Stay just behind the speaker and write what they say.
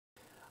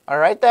All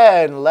right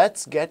then,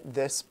 let's get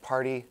this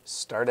party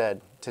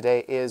started.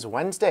 Today is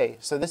Wednesday,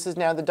 so this is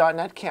now the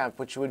 .NET Camp,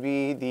 which would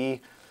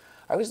be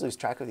I always lose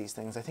track of these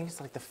things. I think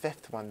it's like the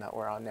 5th one that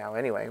we're on now.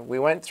 Anyway, we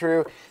went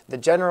through the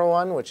general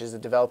one, which is the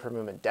Developer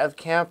Movement Dev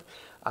Camp.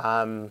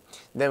 Then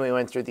we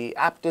went through the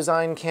App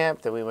Design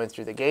Camp. Then we went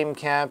through the Game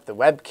Camp, the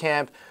Web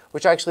Camp,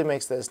 which actually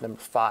makes this number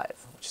 5,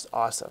 which is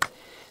awesome.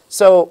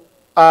 So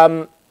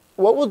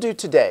what we'll do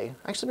today,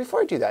 actually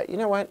before I do that, you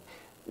know what?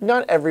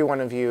 Not every one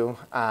of you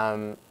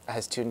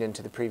has tuned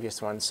into the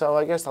previous one, so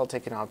I guess I'll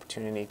take an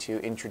opportunity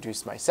to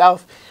introduce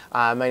myself.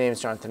 My name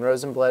is Jonathan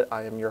Rosenblatt.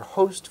 I am your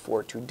host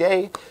for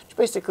today, which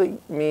basically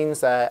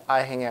means that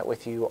I hang out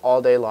with you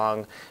all day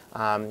long,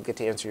 get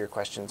to answer your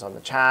questions on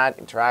the chat,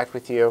 interact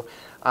with you,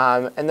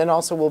 and then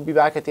also we'll be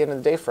back at the end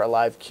of the day for a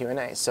live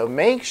Q&A. So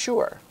make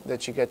sure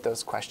that you get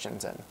those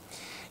questions in.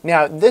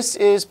 Now, this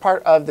is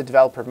part of the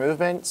developer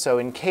movement, so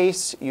in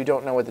case you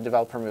don't know what the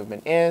developer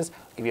movement is,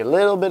 I'll give you a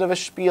little bit of a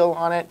spiel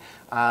on it.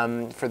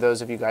 For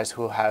those of you guys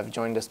who have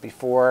joined us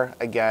before,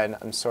 again,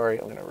 I'm sorry,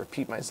 I'm going to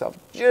repeat myself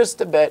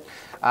just a bit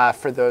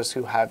for those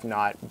who have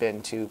not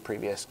been to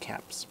previous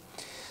camps.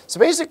 So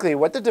basically,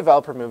 what the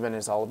developer movement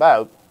is all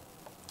about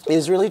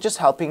is really just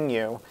helping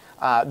you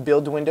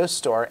build Windows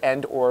Store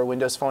and or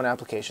Windows Phone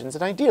applications,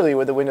 and ideally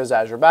with the Windows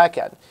Azure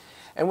backend.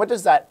 And what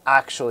does that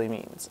actually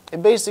mean?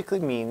 It basically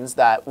means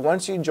that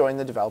once you join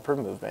the developer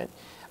movement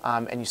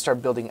and you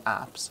start building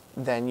apps,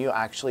 then you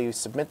actually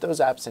submit those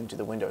apps into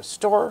the Windows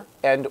Store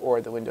and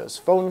or the Windows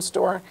Phone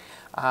Store.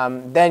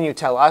 Then you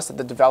tell us at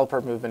the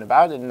developer movement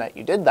about it and that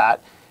you did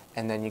that,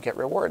 and then you get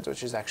rewards,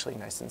 which is actually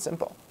nice and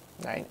simple.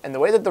 Right? And the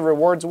way that the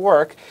rewards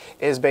work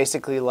is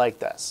basically like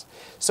this.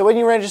 So when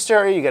you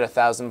register, you get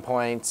 1,000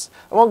 points.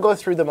 I won't go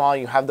through them all.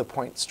 You have the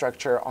point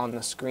structure on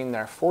the screen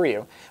there for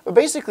you. But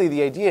basically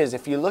the idea is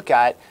if you look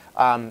at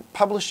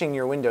publishing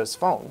your Windows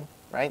Phone,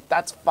 right,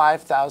 that's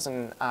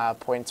 5,000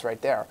 points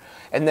right there.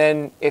 And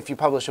then if you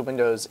publish a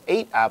Windows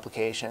 8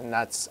 application,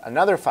 that's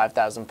another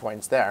 5,000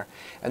 points there.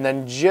 And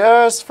then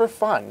just for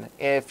fun,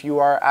 if you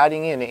are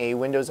adding in a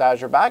Windows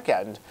Azure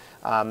backend,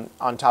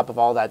 on top of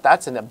all that,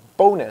 that's in a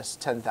bonus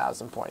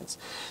 10,000 points.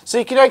 So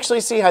you can actually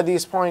see how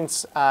these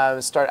points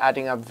start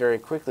adding up very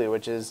quickly,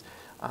 which is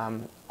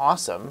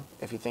awesome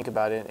if you think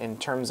about it in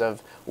terms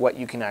of what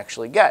you can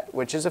actually get,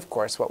 which is of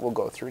course what we'll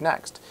go through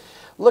next.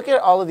 Look at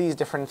all of these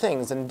different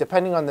things, and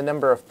depending on the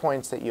number of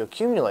points that you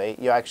accumulate,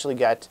 you actually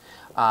get,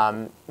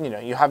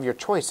 you have your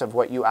choice of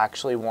what you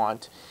actually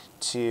want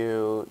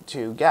to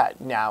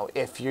get. Now,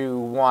 if you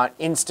want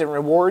instant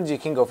rewards, you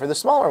can go for the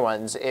smaller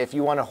ones. If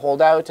you want to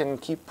hold out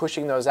and keep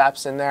pushing those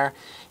apps in there,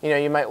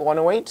 you might want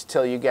to wait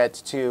till you get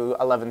to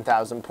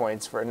 11,000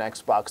 points for an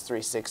Xbox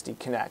 360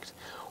 Connect,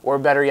 or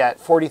better yet,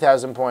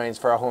 40,000 points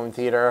for a home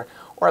theater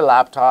or a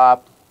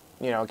laptop,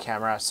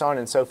 camera, so on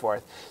and so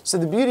forth. So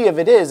the beauty of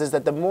it is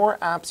that the more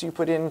apps you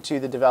put into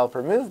the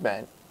developer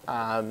movement,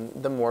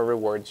 the more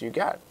rewards you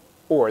get,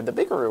 or the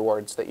bigger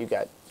rewards that you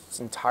get. It's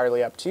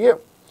entirely up to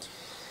you.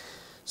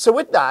 So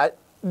with that,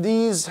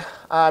 these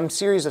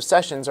series of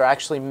sessions are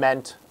actually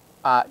meant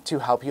to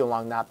help you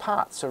along that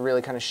path. So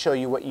really kind of show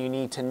you what you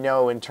need to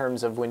know in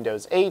terms of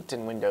Windows 8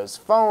 and Windows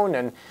Phone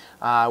and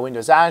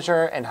Windows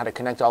Azure and how to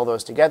connect all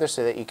those together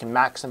so that you can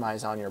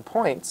maximize on your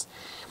points.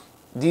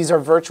 These are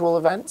virtual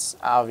events,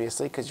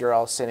 obviously, because you're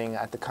all sitting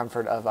at the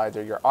comfort of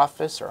either your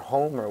office or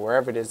home or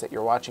wherever it is that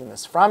you're watching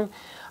this from.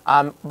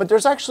 But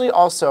there's actually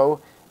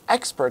also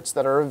experts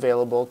that are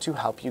available to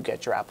help you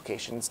get your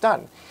applications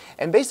done.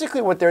 And basically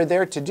what they're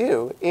there to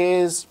do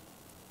is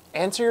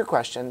answer your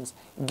questions,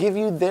 give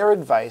you their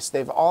advice.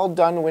 They've all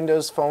done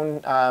Windows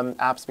Phone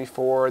apps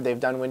before, they've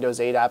done Windows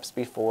 8 apps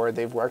before,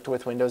 they've worked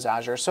with Windows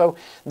Azure, so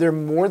they're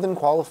more than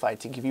qualified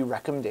to give you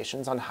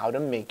recommendations on how to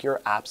make your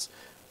apps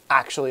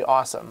actually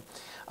awesome.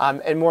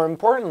 And more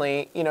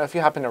importantly, if you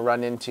happen to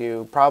run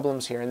into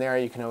problems here and there,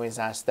 you can always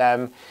ask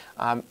them,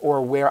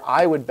 or where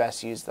I would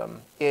best use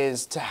them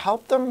is to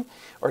help them,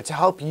 or to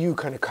help you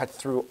kind of cut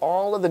through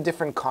all of the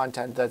different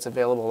content that's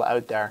available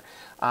out there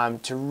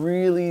to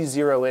really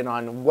zero in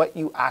on what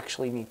you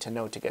actually need to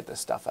know to get this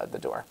stuff out the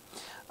door.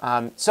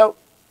 So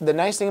the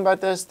nice thing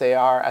about this, they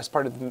are as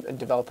part of the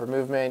developer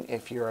movement.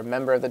 If you're a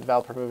member of the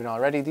developer movement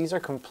already, these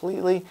are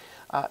completely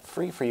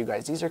free for you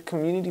guys. These are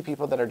community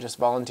people that are just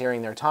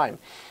volunteering their time.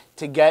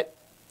 To get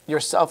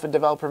yourself a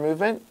developer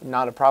movement,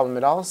 not a problem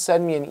at all.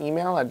 Send me an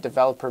email at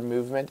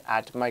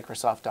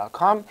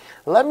developermovement@microsoft.com.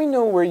 Let me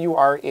know where you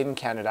are in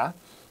Canada.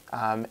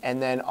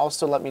 And then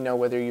also let me know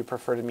whether you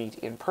prefer to meet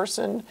in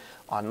person,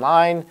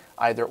 online,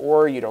 either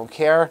or, you don't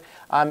care.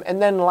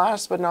 And then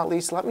last but not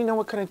least, let me know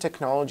what kind of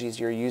technologies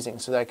you're using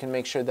so that I can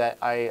make sure that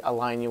I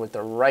align you with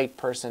the right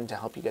person to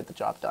help you get the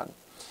job done.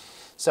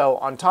 So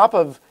on top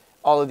of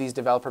all of these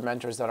developer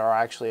mentors that are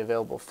actually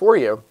available for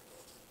you,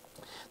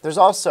 there's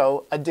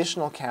also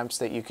additional camps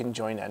that you can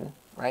join in,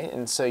 right?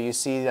 And so you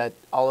see that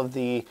all of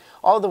the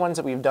ones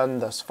that we've done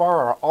thus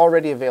far are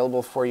already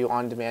available for you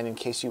on demand in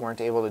case you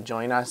weren't able to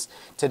join us.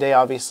 Today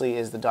obviously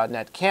is the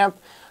 .NET Camp.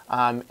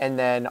 And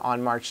then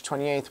on March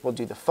 28th, we'll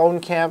do the phone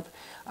camp.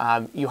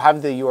 You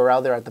have the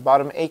URL there at the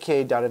bottom,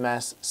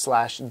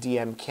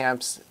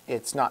 aka.ms/dmcamps.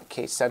 It's not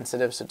case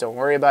sensitive, so don't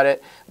worry about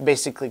it.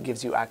 Basically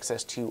gives you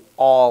access to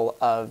all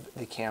of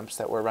the camps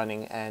that we're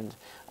running and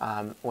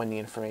when the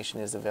information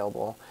is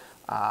available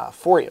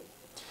for you.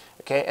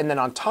 Okay, and then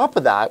on top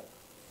of that,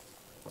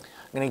 I'm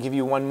going to give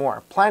you one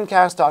more,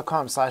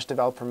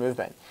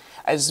 plancast.com/developer-movement.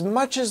 As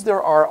much as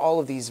there are all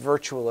of these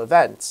virtual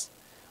events,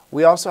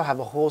 we also have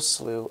a whole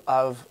slew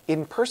of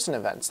in-person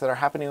events that are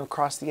happening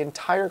across the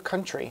entire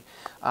country,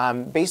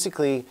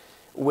 basically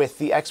with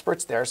the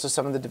experts there. So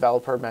some of the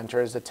developer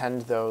mentors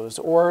attend those,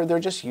 or they're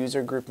just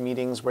user group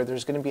meetings where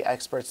there's going to be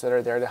experts that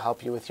are there to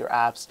help you with your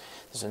apps.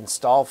 There's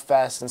Install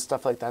Fest and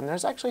stuff like that. And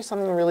there's actually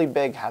something really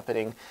big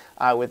happening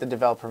with the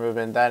developer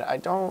movement that I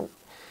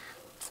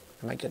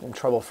might get in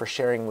trouble for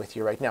sharing with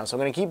you right now. So I'm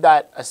going to keep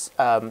that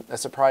a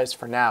surprise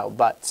for now,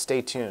 but stay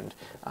tuned.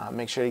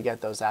 Make sure you get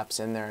those apps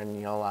in there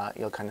and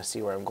you'll kind of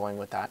see where I'm going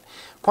with that.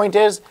 Point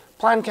is,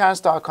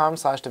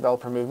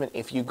 plancast.com/developer-movement.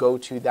 If you go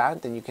to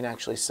that, then you can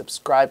actually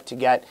subscribe to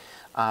get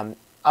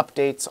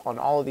updates on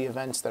all of the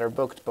events that are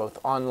booked both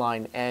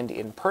online and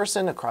in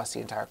person across the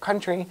entire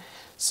country.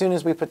 As soon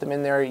as we put them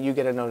in there, you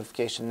get a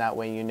notification. That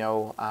way you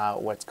know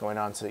what's going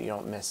on so that you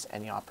don't miss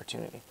any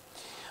opportunity.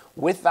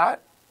 With that,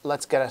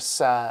 let's get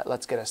us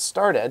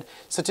started.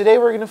 So today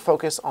we're going to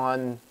focus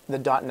on the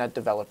 .NET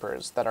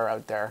developers that are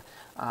out there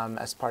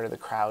as part of the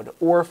crowd,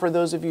 or for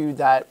those of you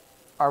that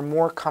are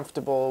more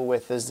comfortable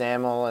with the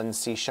XAML and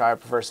C#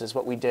 versus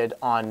what we did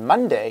on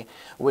Monday,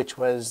 which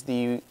was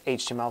the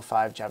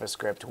HTML5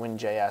 JavaScript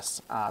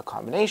WinJS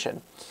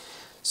combination.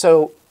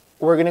 So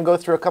we're going to go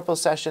through a couple of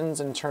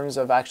sessions in terms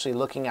of actually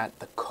looking at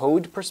the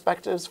code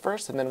perspectives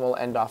first, and then we'll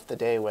end off the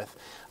day with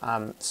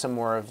some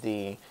more of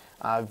the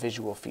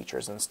visual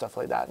features and stuff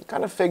like that.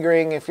 Kind of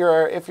figuring if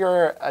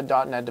you're a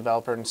 .NET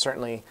developer, and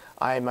certainly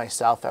I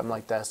myself am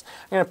like this,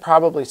 I'm going to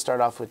probably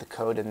start off with the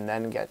code and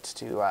then get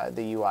to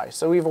the UI.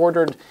 So we've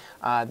ordered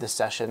the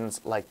sessions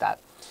like that.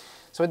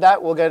 So with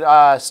that, we'll get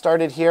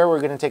started here.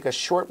 We're going to take a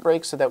short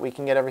break so that we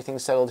can get everything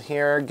settled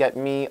here, get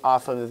me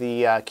off of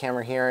the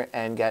camera here,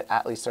 and get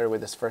Atlee started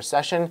with this first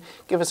session.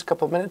 Give us a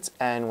couple minutes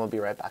and we'll be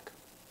right back.